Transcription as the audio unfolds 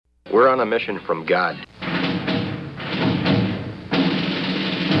We're on a mission from God.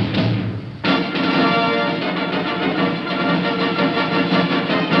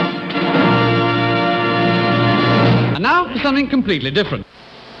 And now for something completely different.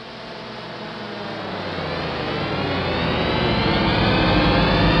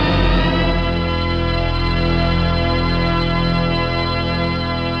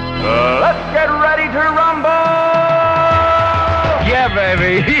 Let's get ready to rumble! Yeah,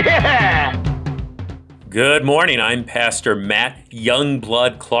 baby, yeah! Good morning. I'm Pastor Matt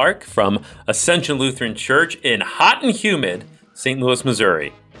Youngblood Clark from Ascension Lutheran Church in hot and humid St. Louis,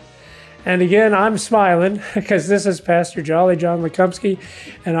 Missouri. And again, I'm smiling because this is Pastor Jolly John Lekumsky,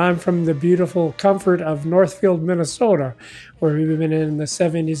 and I'm from the beautiful comfort of Northfield, Minnesota, where we've been in the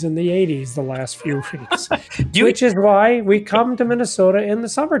 70s and the 80s the last few weeks, which is why we come to Minnesota in the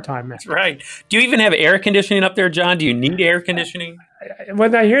summertime. That's right. Do you even have air conditioning up there, John? Do you need air conditioning? Well,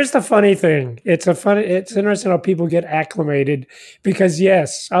 now here's the funny thing. It's interesting how people get acclimated because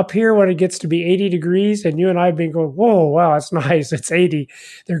yes, up here when it gets to be 80 degrees and you and I have been going, whoa, wow, it's nice. It's 80.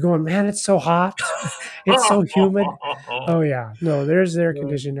 They're going, man, it's so hot. It's so humid. Oh yeah. No, there's air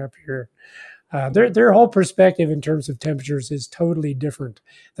conditioning up here. Their whole perspective in terms of temperatures is totally different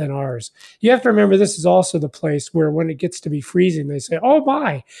than ours. You have to remember this is also the place where when it gets to be freezing, they say, oh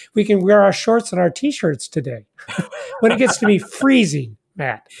my, we can wear our shorts and our t-shirts today. When it gets to be freezing,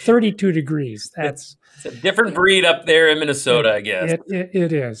 Matt, 32 degrees, it's a different breed up there in Minnesota, I guess.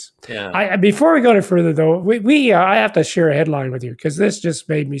 It is. Yeah. Before we go any further, though, I have to share a headline with you because this just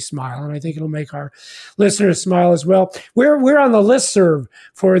made me smile, and I think it'll make our listeners smile as well. We're on the listserv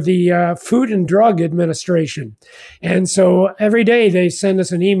for the Food and Drug Administration, and so every day they send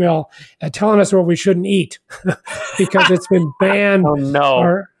us an email telling us what we shouldn't eat because it's been banned. Oh no.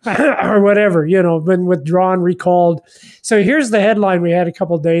 Or whatever, been withdrawn, recalled. So here's the headline we had a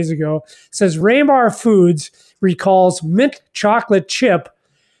couple of days ago. It says, Raymar Foods recalls mint chocolate chip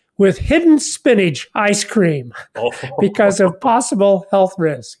with hidden spinach ice cream because of possible health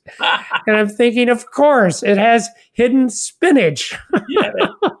risk. And I'm thinking, of course, it has hidden spinach. Yeah.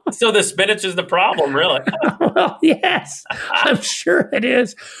 So the spinach is the problem, really. Well, yes, I'm sure it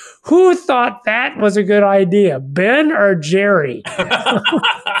is. Who thought that was a good idea, Ben or Jerry?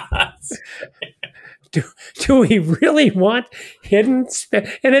 Do we really want hidden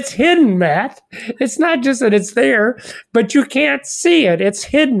spinach? And it's hidden, Matt. It's not just that it's there, but you can't see it. It's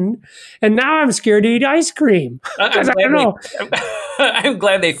hidden. And now I'm scared to eat ice cream. I don't know. I'm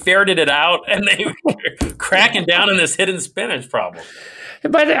glad they ferreted it out and they were cracking down on this hidden spinach problem.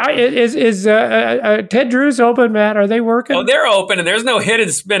 But is Ted Drewes open, Matt? Are they working? Oh, they're open, and there's no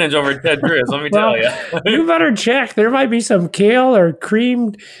hidden spinach over at Ted Drewes, let me tell you. You better check. There might be some kale or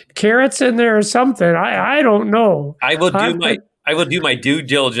creamed carrots in there or something. I don't know. I will do my due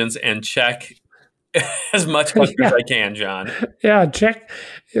diligence and check as much as I can, John. Yeah, check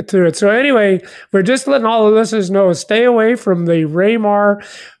through it. So anyway, we're just letting all the listeners know, stay away from the Raymar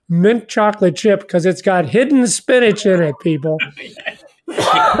mint chocolate chip because it's got hidden spinach in it, people.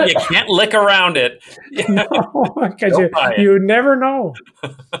 You can't lick around it. No, because you never know.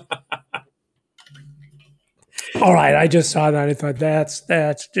 All right, I just saw that. I thought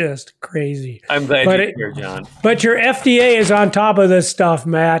that's just crazy. I'm glad you're here, John. But your FDA is on top of this stuff,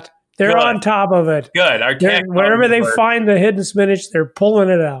 Matt. They're on top of it. Good. Wherever they find the hidden spinach, they're pulling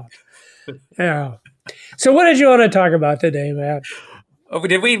it out. Yeah. So what did you want to talk about today, Matt? Oh,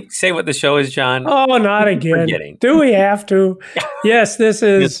 did we say what the show is, John? Oh, not again. Do we have to? Yes, this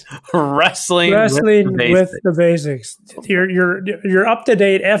is Wrestling with the basics. Your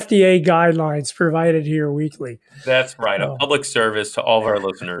up-to-date FDA guidelines provided here weekly. That's right. A public service to all of our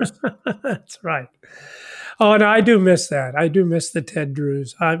listeners. That's right. Oh, no, I do miss that. I do miss the Ted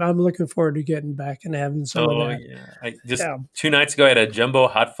Drewes. I'm looking forward to getting back and having some of that. Yeah. 2 nights ago, I had a jumbo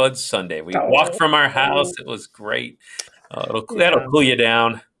hot fudge sundae. We walked from our house. It was great. That'll cool you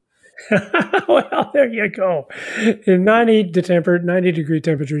down. Well, there you go. In 90-degree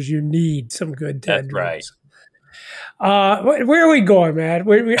temperatures, you need some good Ted Drewes. Right. Where are we going, Matt?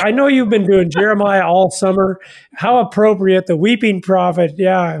 I know you've been doing Jeremiah all summer. How appropriate, the weeping prophet.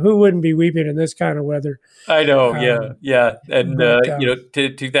 Yeah, who wouldn't be weeping in this kind of weather? I know, yeah. And,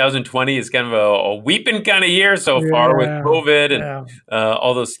 2020 is kind of a weeping kind of year so far with COVID and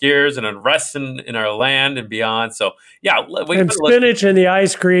all those scares and unrest in our land and beyond. So, and spinach and the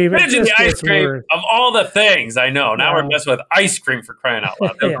ice cream. Spinach and the ice cream, of all the things, I know. Now we're messing with ice cream, for crying out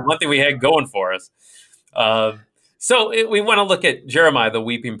loud. That's the one thing we had going for us. So we want to look at Jeremiah, the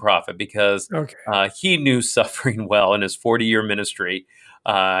weeping prophet, because he knew suffering well in his 40-year ministry.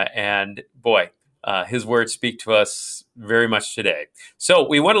 And boy, his words speak to us very much today. So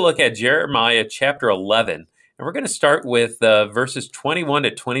we want to look at Jeremiah chapter 11, and we're going to start with verses 21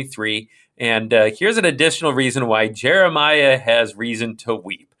 to 23. And here's an additional reason why Jeremiah has reason to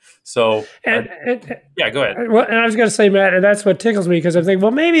weep. So, yeah, go ahead. Well, and I was going to say, Matt, and that's what tickles me, because I'm thinking,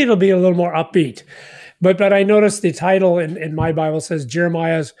 well, maybe it'll be a little more upbeat. But I noticed the title in my Bible says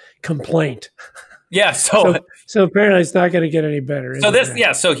Jeremiah's complaint. Yeah, so apparently it's not going to get any better.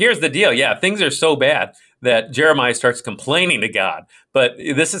 So here's the deal. Yeah, things are so bad that Jeremiah starts complaining to God. But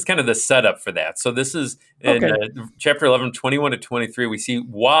this is kind of the setup for that. So this is in chapter 11, 21 to 23. We see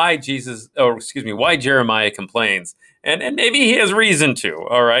why Jeremiah complains, and maybe he has reason to.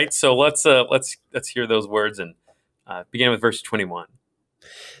 All right, so let's hear those words and begin with verse 21.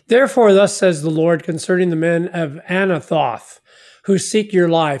 Therefore, thus says the Lord concerning the men of Anathoth, who seek your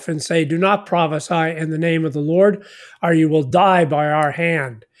life and say, do not prophesy in the name of the Lord, or you will die by our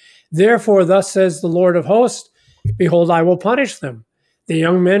hand. Therefore, thus says the Lord of hosts, behold, I will punish them. The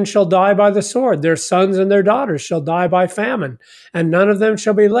young men shall die by the sword, their sons and their daughters shall die by famine, and none of them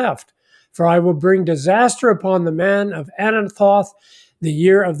shall be left. For I will bring disaster upon the men of Anathoth, the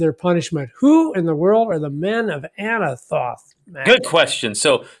year of their punishment. Who in the world are the men of Anathoth? Matt? Good question.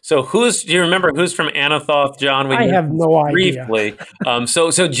 So do you remember who's from Anathoth, John? I have no idea. Briefly.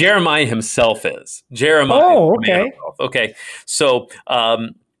 So Jeremiah himself is. Jeremiah. Oh, okay. Okay. So,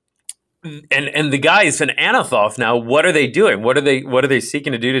 and the guys in Anathoth now, what are they doing? What are they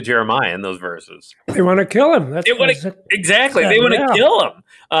seeking to do to Jeremiah in those verses? They want to kill him. Exactly. They want to kill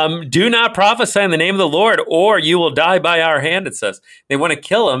him. Do not prophesy in the name of the Lord, or you will die by our hand, it says. They want to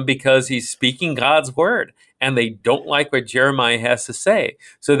kill him because he's speaking God's word, and they don't like what Jeremiah has to say.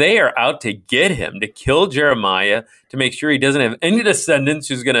 So they are out to get him, to kill Jeremiah, to make sure he doesn't have any descendants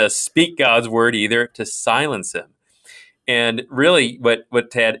who's going to speak God's word either, to silence him. And really,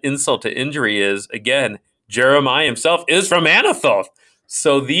 what to add insult to injury is, again, Jeremiah himself is from Anathoth.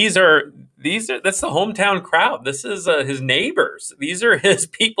 So that's the hometown crowd. This is his neighbors. These are his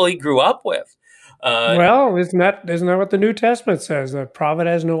people he grew up with. Well, isn't that what the New Testament says? The prophet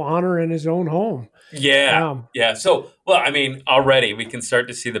has no honor in his own home. Yeah. So, already we can start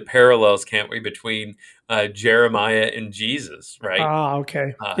to see the parallels, can't we, between Jeremiah and Jesus, right?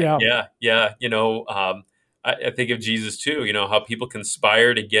 Okay. Yeah. I think of Jesus too, how people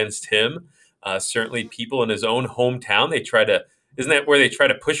conspired against him. Certainly people in his own hometown, isn't that where they try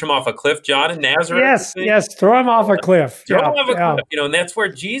to push him off a cliff, John, in Nazareth? Yes, throw him off a cliff. Throw him off a cliff, and that's where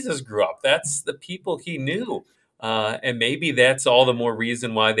Jesus grew up. That's the people he knew. And maybe that's all the more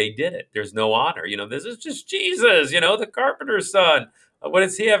reason why they did it. There's no honor. This is just Jesus, the carpenter's son. What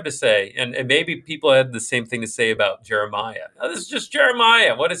does he have to say? And maybe people had the same thing to say about Jeremiah. This is just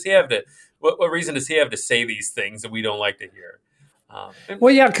Jeremiah. What does he have to What reason does he have to say these things that we don't like to hear?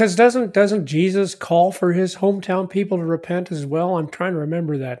 Because doesn't Jesus call for his hometown people to repent as well? I'm trying to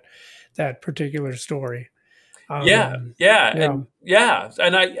remember that particular story. And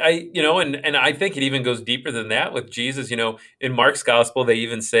I think it even goes deeper than that with Jesus. In Mark's gospel, they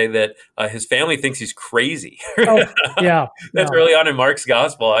even say that his family thinks he's crazy. That's early on in Mark's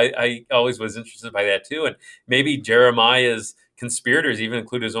gospel. I always was interested by that too, and maybe Jeremiah's conspirators even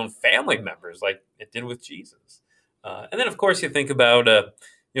include his own family members, like it did with Jesus. And then, of course, you think about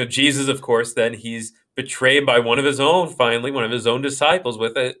Jesus. Of course, then he's betrayed by one of his own disciples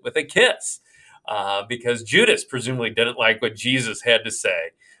with a kiss. Because Judas presumably didn't like what Jesus had to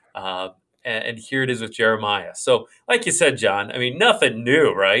say. And here it is with Jeremiah. So like you said, John, nothing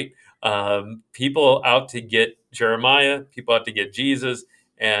new, right? People out to get Jeremiah, people out to get Jesus.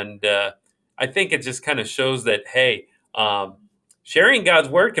 And I think it just kind of shows that, hey, sharing God's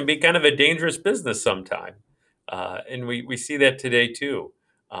word can be kind of a dangerous business sometime. And we see that today too,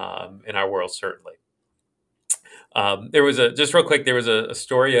 in our world, certainly. There was a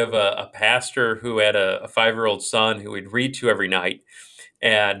story of a pastor who had a 5-year-old son who he'd read to every night.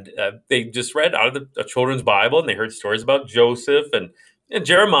 And they just read out of a children's Bible, and they heard stories about Joseph and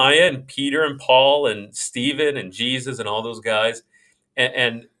Jeremiah and Peter and Paul and Stephen and Jesus and all those guys.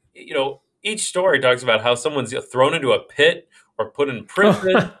 And each story talks about how someone's thrown into a pit or put in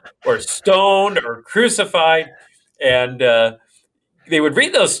prison or stoned or crucified. And they would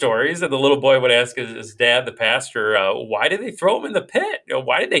read those stories, and the little boy would ask his dad, the pastor, why did they throw him in the pit?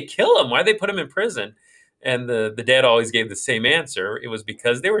 Why did they kill him? Why did they put him in prison? And the dad always gave the same answer. It was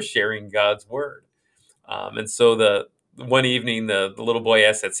because they were sharing God's word. And so the one evening, the little boy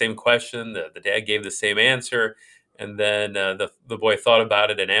asked that same question. The dad gave the same answer. And then the boy thought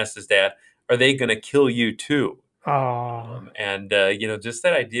about it and asked his dad, are they going to kill you too? Just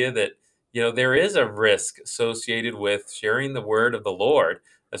that idea that, there is a risk associated with sharing the word of the Lord,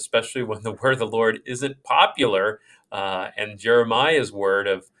 especially when the word of the Lord isn't popular. And Jeremiah's word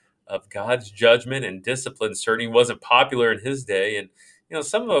of God's judgment and discipline certainly wasn't popular in his day. And,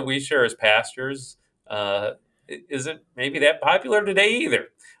 some of what we share as pastors isn't maybe that popular today either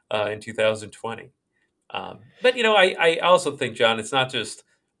in 2020. But, I also think, John, it's not just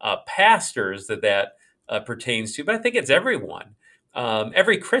pastors that pertains to, but I think it's everyone,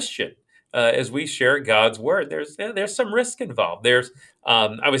 every Christian. As we share God's word, there's some risk involved.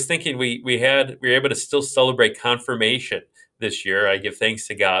 I was thinking we were able to still celebrate confirmation this year. I give thanks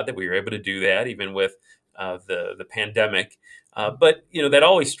to God that we were able to do that, even with the pandemic. But that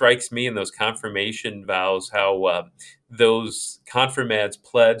always strikes me in those confirmation vows, how those confirmads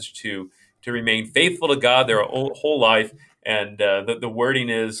pledge to remain faithful to God their whole life, and the wording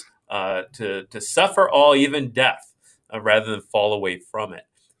is to suffer all, even death, rather than fall away from it.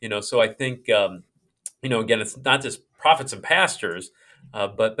 So I think, again, it's not just prophets and pastors,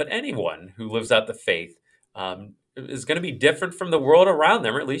 but anyone who lives out the faith is going to be different from the world around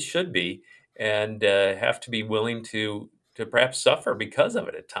them, or at least should be, and have to be willing to perhaps suffer because of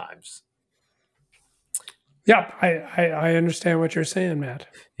it at times. Yeah, I understand what you're saying, Matt.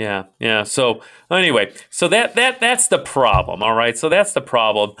 Yeah. So anyway, so that's the problem. All right. So that's the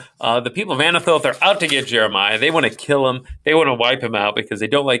problem. The people of Anathoth are out to get Jeremiah. They want to kill him. They want to wipe him out because they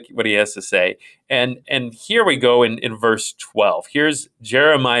don't like what he has to say. And here we go in verse 12. Here's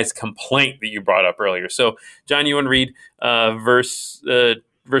Jeremiah's complaint that you brought up earlier. So John, you want to read verses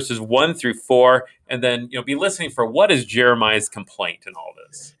 1 through 4, and then be listening for what is Jeremiah's complaint in all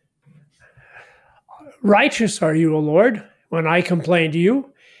this. Righteous are you, O Lord, when I complain to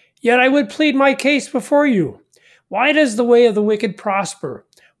you, yet I would plead my case before you. Why does the way of the wicked prosper?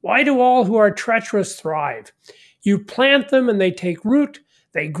 Why do all who are treacherous thrive? You plant them and they take root.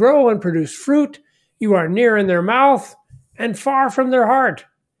 They grow and produce fruit. You are near in their mouth and far from their heart.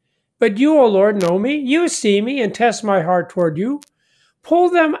 But you, O Lord, know me. You see me and test my heart toward you. Pull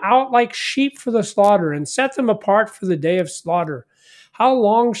them out like sheep for the slaughter and set them apart for the day of slaughter. How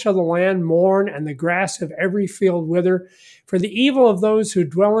long shall the land mourn and the grass of every field wither? For the evil of those who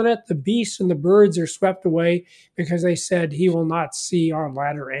dwell in it, the beasts and the birds are swept away, because they said, he will not see our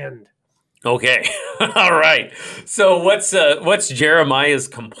latter end. Okay. All right. So what's Jeremiah's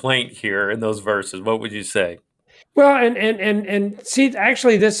complaint here in those verses? What would you say? Well, and see,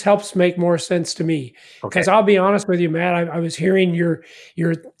 actually, this helps make more sense to me, because I'll be honest with you, Matt. I was hearing your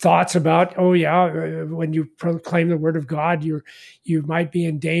thoughts about, when you proclaim the word of God, you might be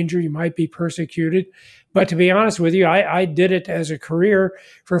in danger, you might be persecuted. But to be honest with you, I did it as a career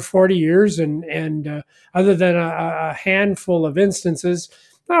for 40 years, and other than a handful of instances,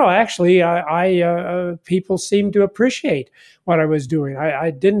 no, actually, people seemed to appreciate what I was doing.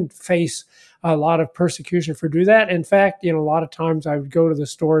 I didn't face a lot of persecution for do that. In fact, a lot of times I would go to the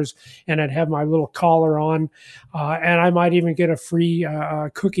stores and I'd have my little collar on, and I might even get a free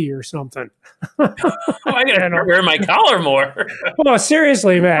cookie or something. I gotta wear my collar more. Well,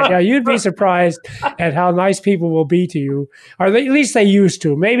 seriously, Matt. Yeah, you'd be surprised at how nice people will be to you, or at least they used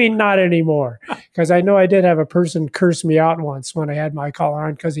to. Maybe not anymore, because I know I did have a person curse me out once when I had my collar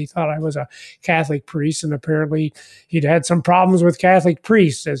on because he thought I was a Catholic priest, and apparently he'd had some problems with Catholic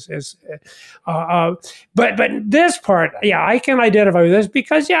priests. But this part, I can identify with this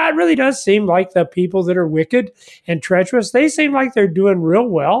because, it really does seem like the people that are wicked and treacherous, they seem like they're doing real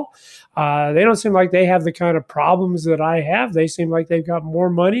well. They don't seem like they have the kind of problems that I have. They seem like they've got more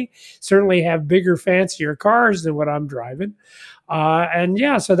money, certainly have bigger, fancier cars than what I'm driving.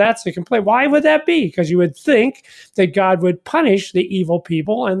 So that's the complaint. Why would that be? Because you would think that God would punish the evil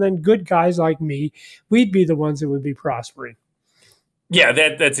people, and then good guys like me, we'd be the ones that would be prospering. Yeah,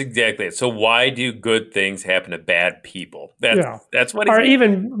 that's exactly it. So why do good things happen to bad people? That's what. Or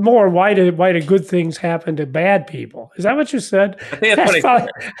even more, why do good things happen to bad people? Is that what you said? I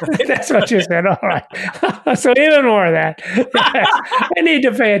think that's what you said. All right. So even more of that. I need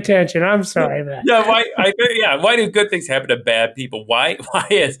to pay attention. I'm sorry, man. Why do good things happen to bad people? Why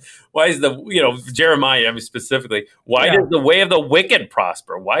is the Jeremiah? Specifically, why does the way of the wicked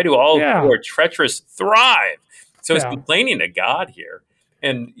prosper? Why do all who are treacherous thrive? So he's complaining to God here.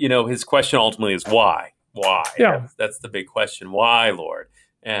 And, his question ultimately is why? Why? Yeah. That's the big question. Why, Lord?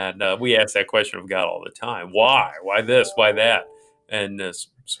 And we ask that question of God all the time. Why? Why this? Why that? And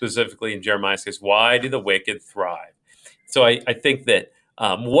specifically in Jeremiah's case, why do the wicked thrive? So I think that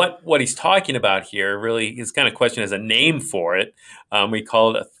what he's talking about here, really, his kind of question has a name for it. We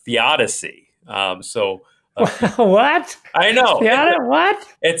call it a theodicy. What? I know. What?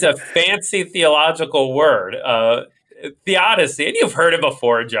 It's a fancy theological word, theodicy, and you've heard it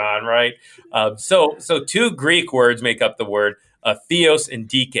before, John, right? So two Greek words make up the word theos and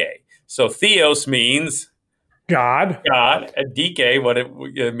dike. So theos means God. and dike, what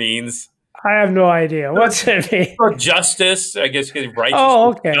it means. I have no idea. What's it mean? Justice, I guess, righteousness. Oh,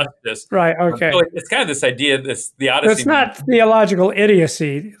 okay. Justice. Right, okay. So it's kind of this idea, the Odyssey. It's not theological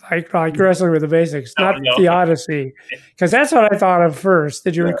idiocy, like wrestling with the basics. Not theodicy, because that's what I thought of first.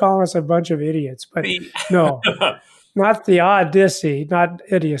 That you were calling us a bunch of idiots, but no, not theodicy, not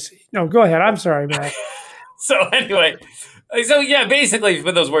idiocy. No, go ahead. I'm sorry, Matt. So anyway, basically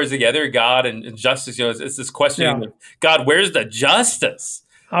put those words together, God and justice. It's this question of God. Where's the justice?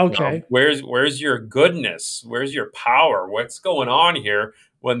 Okay. Where's your goodness? Where's your power? What's going on here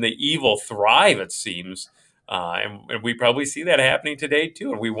when the evil thrive, it seems? And we probably see that happening today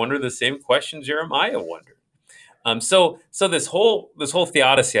too. And we wonder the same question Jeremiah wondered. So this whole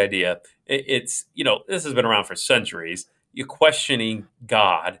theodicy idea, it's this has been around for centuries. You're questioning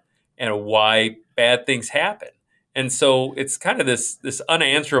God and why bad things happen. And so it's kind of this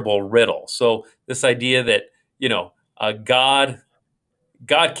unanswerable riddle. So this idea that,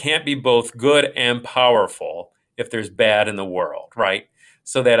 God can't be both good and powerful if there's bad in the world, right?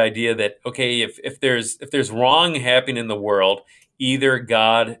 So that idea that, okay, if there's wrong happening in the world, either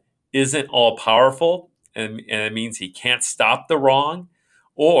God isn't all powerful and it means he can't stop the wrong,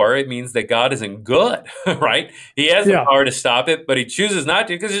 or it means that God isn't good, right? He has the power to stop it, but he chooses not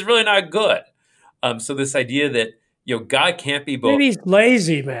to because he's really not good. So this idea that God can't be both. Maybe he's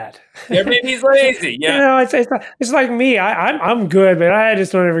lazy, Matt. Yeah, maybe he's lazy. Yeah, it's like me. I'm good, but I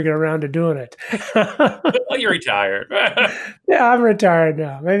just don't ever get around to doing it. Well, you're retired. Yeah, I'm retired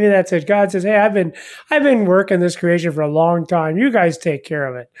now. Maybe that's it. God says, "Hey, I've been working this creation for a long time. You guys take care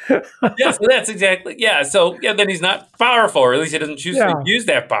of it." Yeah, so that's exactly. Yeah, so then he's not powerful, or at least he doesn't choose to use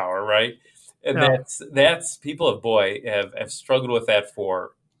that power, right? And that's people have struggled with that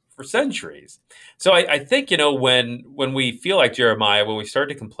for centuries. So I think, when we feel like Jeremiah, when we start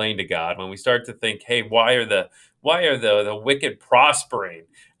to complain to God, when we start to think, hey, why are the wicked prospering?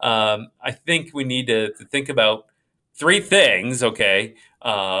 I think we need to think about three things, okay?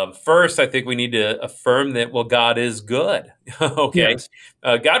 First, I think we need to affirm that, God is good, okay? Yes.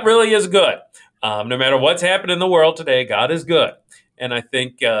 God really is good. No matter what's happened in the world today, God is good. And I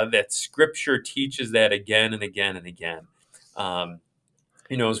think that Scripture teaches that again and again and again.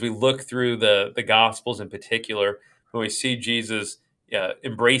 As we look through the Gospels in particular, when we see Jesus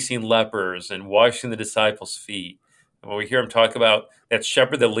embracing lepers and washing the disciples' feet, and when we hear him talk about that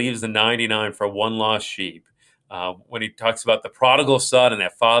shepherd that leaves the 99 for one lost sheep, when he talks about the prodigal son and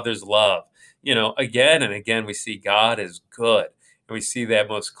that father's love, again and again we see God is good. And we see that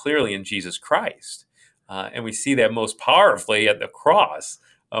most clearly in Jesus Christ. And we see that most powerfully at the cross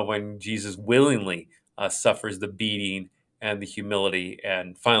when Jesus willingly suffers the beating and the humility,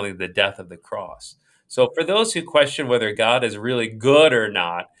 and finally the death of the cross. So for those who question whether God is really good or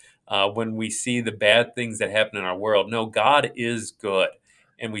not, when we see the bad things that happen in our world, no, God is good.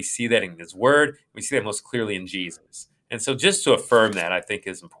 And we see that in his word. We see that most clearly in Jesus. And so just to affirm that, I think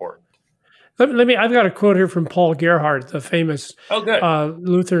is important. I've got a quote here from Paul Gerhardt, the famous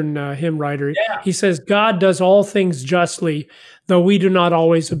Lutheran hymn writer. Yeah. He says, God does all things justly, though we do not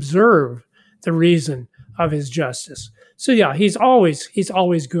always observe the reason of his justice. So he's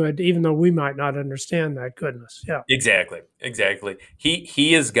always good, even though we might not understand that goodness. Yeah, exactly.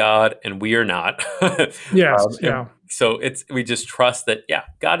 He is God, and we are not. Yes, So we just trust that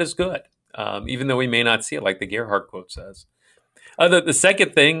God is good, even though we may not see it, like the Gerhardt quote says. The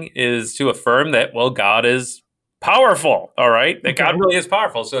second thing is to affirm that God is powerful. All right, that God really is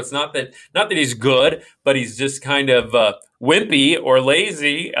powerful. So it's not that he's good, but he's just kind of wimpy or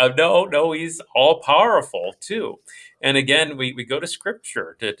lazy. No, he's all powerful too. And again, we go to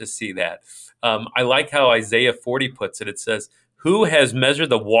Scripture to see that. I like how Isaiah 40 puts it. It says, "Who has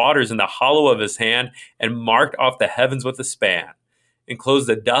measured the waters in the hollow of his hand and marked off the heavens with a span, enclosed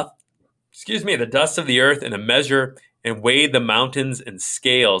the dust of the earth in a measure, and weighed the mountains in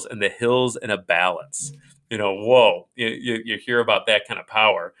scales and the hills in a balance." Whoa! You hear about that kind of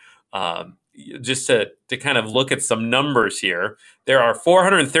power. Just to kind of look at some numbers here, there are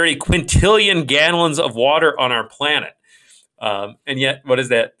 430 quintillion gallons of water on our planet. And yet, what is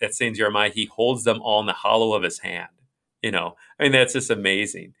that? That's saying Jeremiah, he holds them all in the hollow of his hand. That's just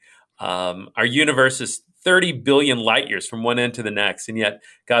amazing. Our universe is 30 billion light years from one end to the next, and yet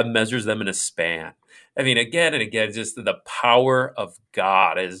God measures them in a span. Again and again, just the power of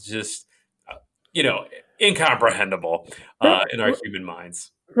God is just, incomprehensible in our human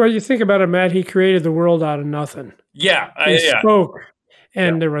minds. Well, you think about it, Matt, he created the world out of nothing. Yeah. He spoke,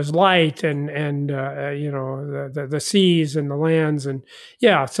 and there was light and the seas and the lands. And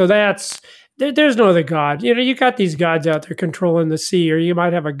so there's no other God. You got these gods out there controlling the sea, or you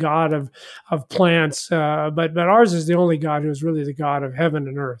might have a God of plants, but ours is the only God who is really the God of heaven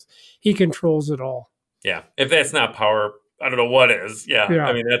and earth. He controls it all. Yeah. If that's not power, I don't know what is. Yeah.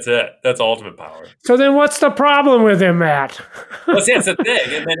 I mean, that's it. That's ultimate power. So then what's the problem with him, Matt? Well, see, that's the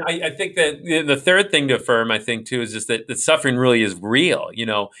thing. And then I think that the third thing to affirm, I think, too, is just that suffering really is real.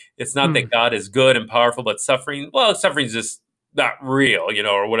 It's not that God is good and powerful, but suffering is just not real,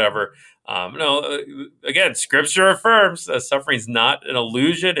 or whatever. Again, Scripture affirms suffering is not an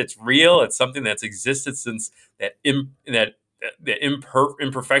illusion. It's real. It's something that's existed since the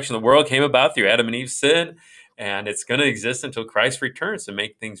imperfection of the world came about through Adam and Eve's sin. And it's going to exist until Christ returns to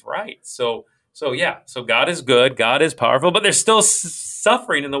make things right. So God is good, God is powerful, but there's still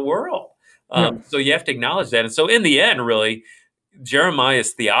suffering in the world. So you have to acknowledge that. And so in the end, really,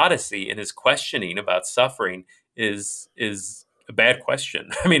 Jeremiah's theodicy and his questioning about suffering is a bad question.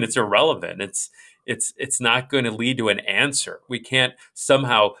 I mean, it's irrelevant. It's not going to lead to an answer. We can't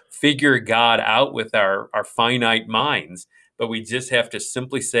somehow figure God out with our finite minds, but we just have to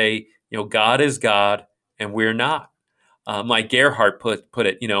simply say, God is God, and we're not. Like Gerhard put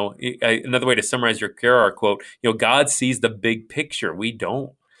it, another way to summarize your Gerhard quote, God sees the big picture. We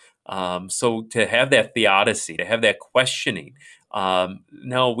don't. So to have that theodicy, to have that questioning,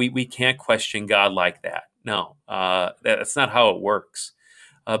 no, we can't question God like that. No, that's not how it works.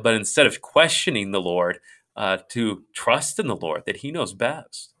 But instead of questioning the Lord, to trust in the Lord, that he knows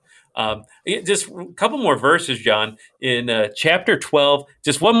best. Just a couple more verses, John, in chapter 12,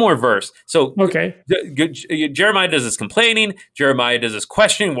 just one more verse. So okay. Jeremiah does this complaining. Jeremiah does this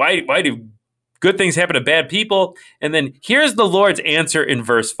questioning. Why do good things happen to bad people? And then here's the Lord's answer in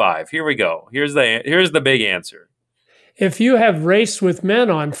verse 5. Here we go. Here's the big answer. If you have raced with men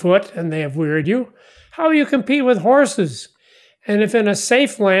on foot and they have wearied you, how will you compete with horses? And if in a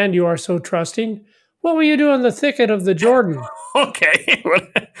safe land you are so trusting, what will you do in the thicket of the Jordan? Okay.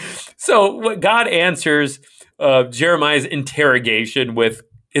 So what God answers Jeremiah's interrogation with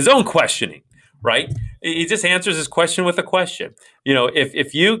his own questioning, right? He just answers his question with a question.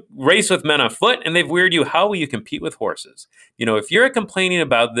 If you race with men on foot and they've wearied you, how will you compete with horses? If you're complaining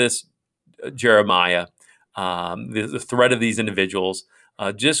about this, Jeremiah, the threat of these individuals,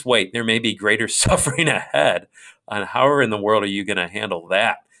 just wait. There may be greater suffering ahead. And how in the world are you going to handle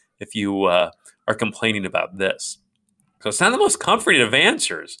that if you are complaining about this? So it's not the most comforting of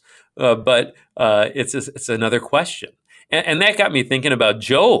answers, but it's another question. And that got me thinking about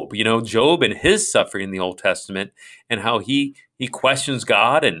Job, Job and his suffering in the Old Testament and how he questions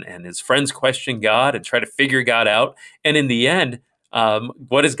God and his friends question God and try to figure God out. And in the end,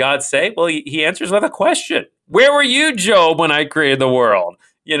 what does God say? Well, he answers with a question. Where were you, Job, when I created the world?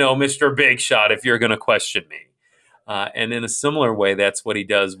 Mr. Big Shot, if you're going to question me. And in a similar way, that's what he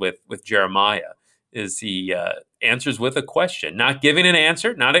does with Jeremiah, is he answers with a question, not giving an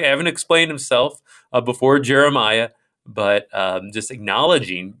answer, not having explained himself before Jeremiah, but just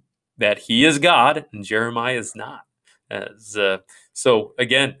acknowledging that he is God and Jeremiah is not. So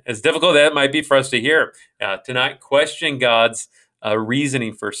again, as difficult as that might be for us to hear, to not question God's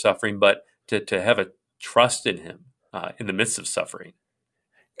reasoning for suffering, but to have a trust in him in the midst of suffering.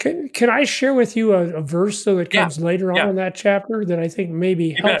 Can I share with you a verse that comes later on in that chapter that I think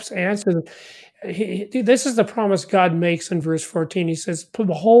maybe helps answer this is the promise God makes in verse 14. He says,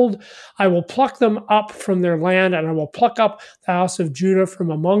 behold, I will pluck them up from their land, and I will pluck up the house of Judah from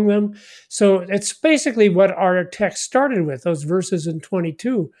among them. So it's basically what our text started with, those verses in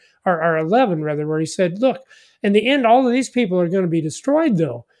 22, or 11 rather, where he said, look, in the end, all of these people are going to be destroyed,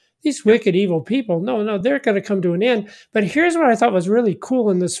 though. These wicked, evil people, no, they're going to come to an end. But here's what I thought was really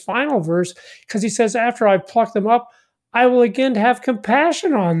cool in this final verse, because he says, after I've plucked them up, I will again have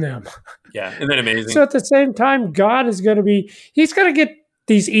compassion on them. Yeah, isn't that amazing? So at the same time, God is going to he's going to get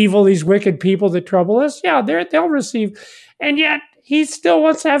these evil, these wicked people that trouble us. Yeah, they'll receive. And yet he still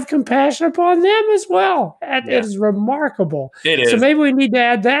wants to have compassion upon them as well. And it is remarkable. It is. So maybe we need to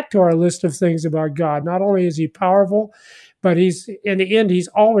add that to our list of things about God. Not only is he powerful, but he's, in the end, he's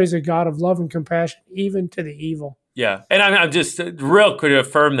always a God of love and compassion, even to the evil. Yeah, and I'm just real quick to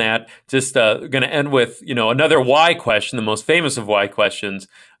affirm that. Just going to end with another why question, the most famous of why questions.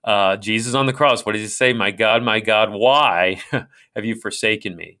 Jesus on the cross, what does he say? My God, why have you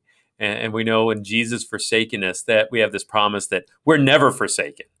forsaken me? And we know in Jesus forsaken us that we have this promise that we're never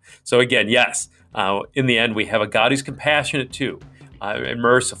forsaken. So again, yes, in the end, we have a God who's compassionate too, and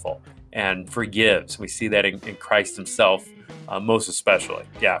merciful, and forgives. We see that in Christ himself, most especially.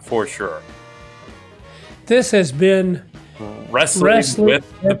 Yeah, for sure. This has been Wrestling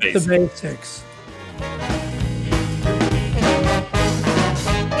with the Basics.